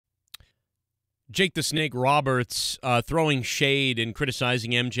Jake the Snake Roberts throwing shade and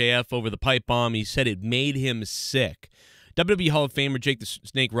criticizing MJF over the pipe bomb. He said it made him sick. WWE Hall of Famer Jake the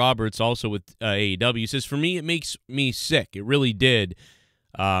Snake Roberts, also with AEW, says, "For me, it makes me sick. It really did."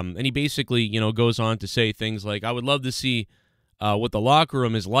 And he basically, goes on to say things like, "I would love to see what the locker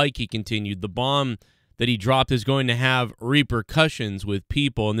room is like," he continued. "The bomb that he dropped is going to have repercussions with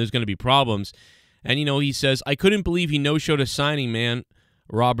people, and there's going to be problems." And, he says, "I couldn't believe he no-showed a signing, man,"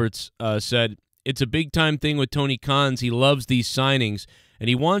 Roberts said. "It's a big-time thing with Tony Khan. He loves these signings, and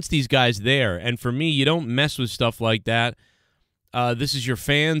he wants these guys there. And for me, you don't mess with stuff like that. This is your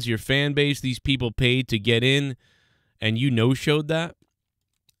fans, your fan base. These people paid to get in, and you no-showed that?"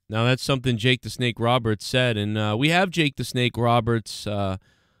 Now, that's something Jake the Snake Roberts said, and we have Jake the Snake Roberts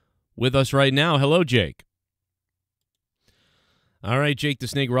with us right now. Hello, Jake. All right, Jake the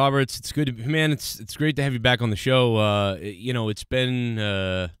Snake Roberts, it's good, man. It's great to have you back on the show. It's been,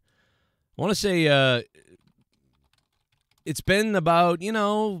 I want to say, it's been about,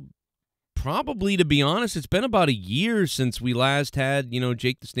 probably, to be honest, it's been about a year since we last had,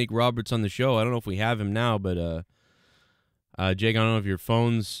 Jake the Snake Roberts on the show. I don't know if we have him now, but Jake, I don't know if your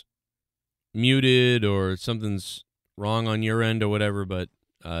phone's muted or something's wrong on your end or whatever, but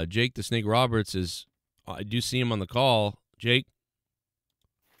Jake the Snake Roberts is, I do see him on the call. Jake?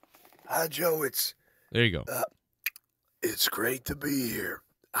 Hi, Joe. There you go. It's great to be here.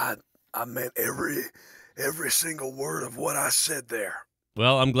 I meant every single word of what I said there.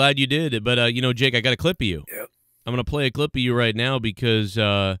 Well, I'm glad you did, but Jake, I got a clip of you. Yep. I'm gonna play a clip of you right now because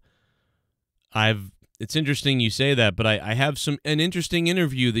it's interesting you say that, but I have an interesting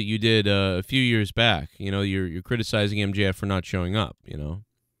interview that you did a few years back. You're criticizing MJF for not showing up.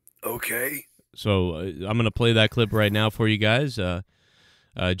 Okay. So I'm gonna play that clip right now for you guys.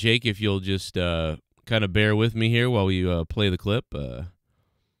 Jake, if you'll just kind of bear with me here while we play the clip,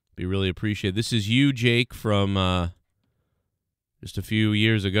 be really appreciated. This is you, Jake, from just a few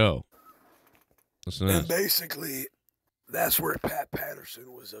years ago. Listen to And this. basically, that's where Pat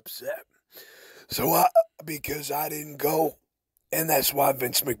Patterson was upset. So because I didn't go, and that's why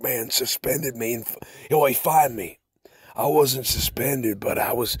Vince McMahon suspended me, and he fined me. I wasn't suspended, but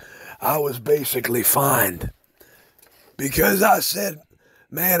I was basically fined because I said,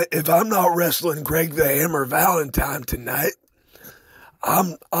 "Man, if I'm not wrestling Greg the Hammer Valentine tonight,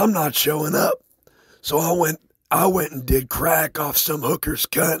 I'm not showing up." So I went and did crack off some hooker's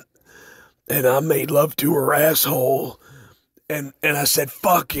cunt, and I made love to her asshole, and I said,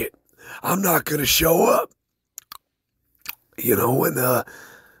 "Fuck it, I'm not gonna show up." And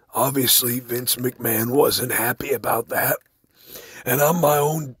obviously Vince McMahon wasn't happy about that, and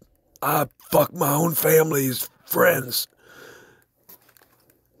I fuck my own family's friends.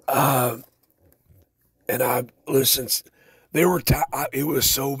 And listen, it was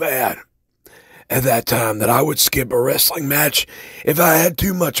so bad at that time that I would skip a wrestling match. If I had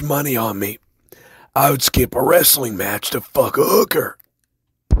too much money on me, I would skip a wrestling match to fuck a hooker.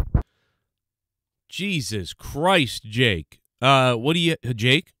 Jesus Christ, Jake. What do you,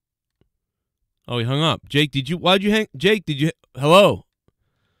 Jake? Oh, he hung up. Jake, why'd you hang? Jake, hello?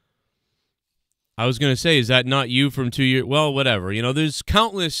 I was going to say, is that not you from 2 years? Well, whatever. There's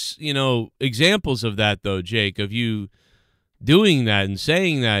countless, examples of that, though, Jake, of you doing that and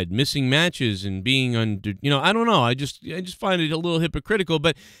saying that, missing matches and being under, I don't know. I just find it a little hypocritical.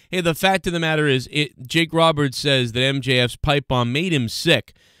 But, hey, the fact of the matter is, Jake Roberts says that MJF's pipe bomb made him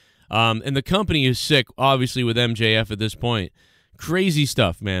sick. And the company is sick, obviously, with MJF at this point. Crazy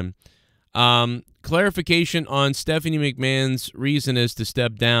stuff, man. Clarification on Stephanie McMahon's reason as to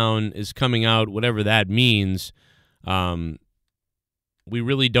step down is coming out, whatever that means. We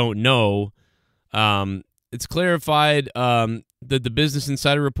really don't know. It's clarified that the Business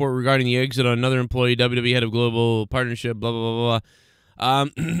Insider report regarding the exit on another employee, WWE head of global partnership, blah, blah, blah,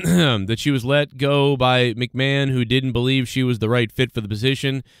 blah, that she was let go by McMahon, who didn't believe she was the right fit for the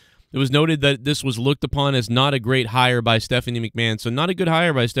position. It was noted that this was looked upon as not a great hire by Stephanie McMahon. So not a good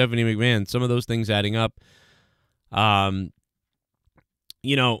hire by Stephanie McMahon. Some of those things adding up. The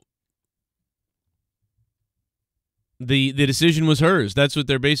decision was hers. That's what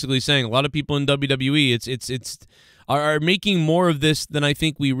they're basically saying. A lot of people in WWE are making more of this than I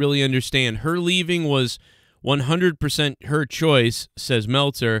think we really understand. Her leaving was 100% her choice, says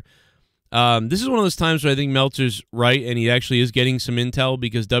Meltzer. This is one of those times where I think Meltzer's right, and he actually is getting some intel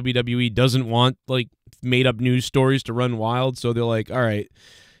because WWE doesn't want made-up news stories to run wild. So they're like, all right,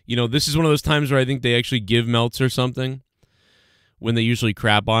 this is one of those times where I think they actually give Meltzer something when they usually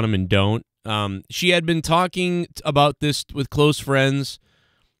crap on him and don't. She had been talking about this with close friends,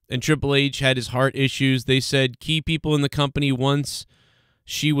 and Triple H had his heart issues. They said key people in the company once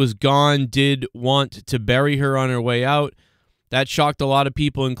she was gone, did want to bury her on her way out. That shocked a lot of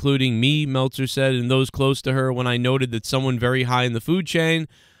people, including me, Meltzer said, and those close to her when I noted that someone very high in the food chain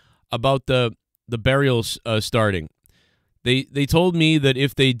about the burials starting. They told me that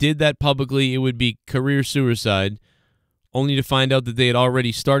if they did that publicly, it would be career suicide, only to find out that they had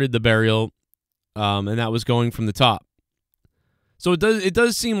already started the burial, and that was going from the top. So it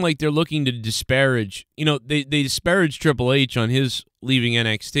does seem like they're looking to disparage. You know, they disparaged Triple H on his leaving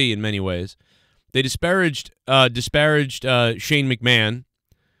NXT in many ways. They disparaged Shane McMahon.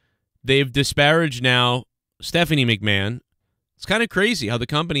 They've disparaged now Stephanie McMahon. It's kind of crazy how the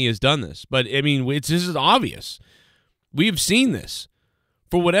company has done this. But, I mean, this is obvious. We've seen this.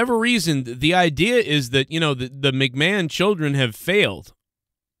 For whatever reason, the idea is that, you know, the McMahon children have failed.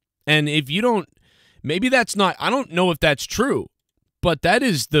 And if you don't, maybe that's not, I don't know if that's true. But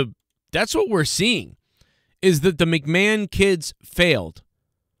that's what we're seeing, is that the McMahon kids failed.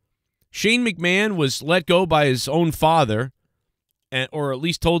 Shane McMahon was let go by his own father, or at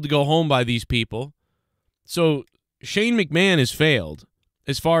least told to go home by these people. So Shane McMahon has failed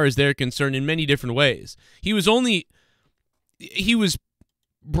as far as they're concerned in many different ways. He was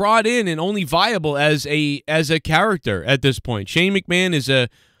brought in and only viable as a character at this point. Shane McMahon is a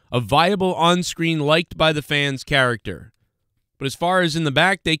viable on-screen, liked by the fans character. But as far as in the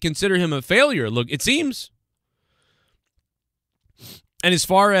back, they consider him a failure. Look, it seems. And as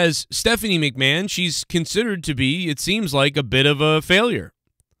far as Stephanie McMahon, she's considered to be, it seems like, a bit of a failure.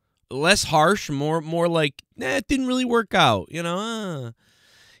 Less harsh, more like, it didn't really work out, you know,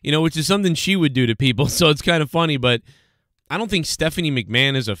 which is something she would do to people. So it's kind of funny, but I don't think Stephanie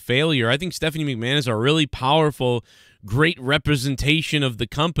McMahon is a failure. I think Stephanie McMahon is a really powerful, great representation of the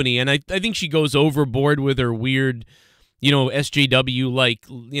company, and I think she goes overboard with her weird, you know, SJW, like,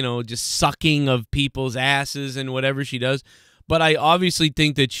 you know, just sucking of people's asses and whatever she does. But I obviously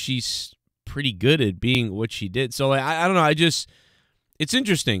think that she's pretty good at being what she did. So I don't know. It's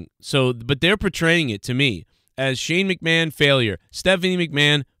interesting. So, but they're portraying it to me as Shane McMahon, failure. Stephanie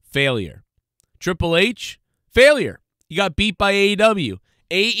McMahon, failure. Triple H, failure. He got beat by AEW.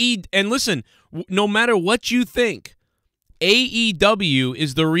 And listen, no matter what you think, AEW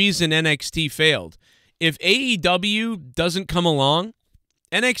is the reason NXT failed. If AEW doesn't come along,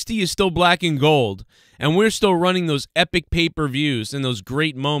 NXT is still black and gold, and we're still running those epic pay-per-views and those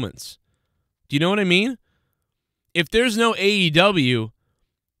great moments. Do you know what I mean? If there's no AEW,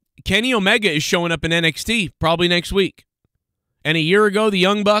 Kenny Omega is showing up in NXT probably next week. And a year ago, the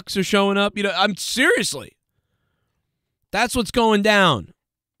Young Bucks are showing up. You know, I'm seriously. That's what's going down.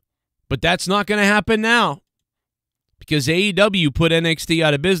 But that's not going to happen now, because AEW put NXT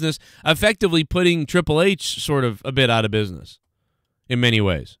out of business, effectively putting Triple H sort of a bit out of business in many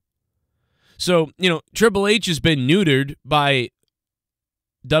ways. So, you know, Triple H has been neutered by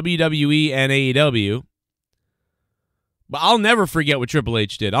WWE and AEW. But I'll never forget what Triple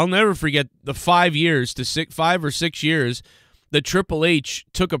H did. I'll never forget the 5 or 6 years that Triple H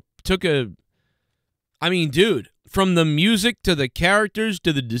took a I mean, dude, from the music to the characters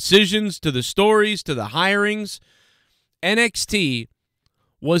to the decisions to the stories to the hirings, NXT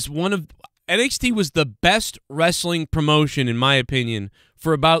was the best wrestling promotion, in my opinion,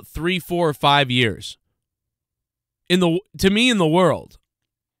 for about 3, 4, or 5 years. To me, in the world.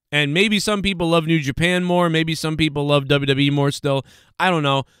 And maybe some people love New Japan more. Maybe some people love WWE more still. I don't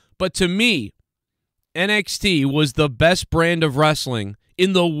know. But to me, NXT was the best brand of wrestling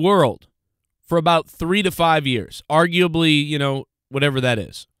in the world for about 3 to 5 years. Arguably, you know, whatever that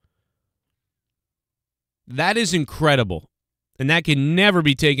is. That is incredible. And that can never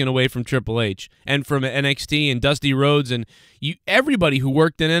be taken away from Triple H and from NXT and Dusty Rhodes and everybody who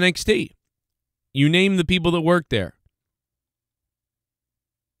worked in NXT. You name the people that worked there.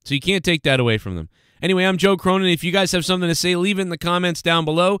 So you can't take that away from them. Anyway, I'm Joe Cronin. If you guys have something to say, leave it in the comments down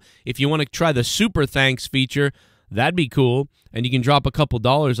below. If you want to try the Super Thanks feature, that'd be cool. And you can drop a couple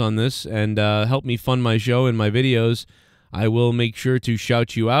dollars on this and help me fund my show and my videos. I will make sure to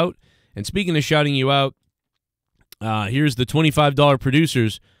shout you out. And speaking of shouting you out, here's the $25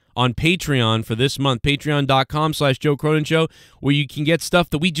 producers on Patreon for this month. Patreon.com/Joe Cronin Show, where you can get stuff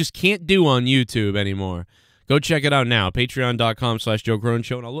that we just can't do on YouTube anymore. Go check it out now. Patreon.com/Joe Cronin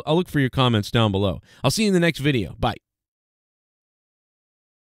Show. And I'll look for your comments down below. I'll see you in the next video. Bye.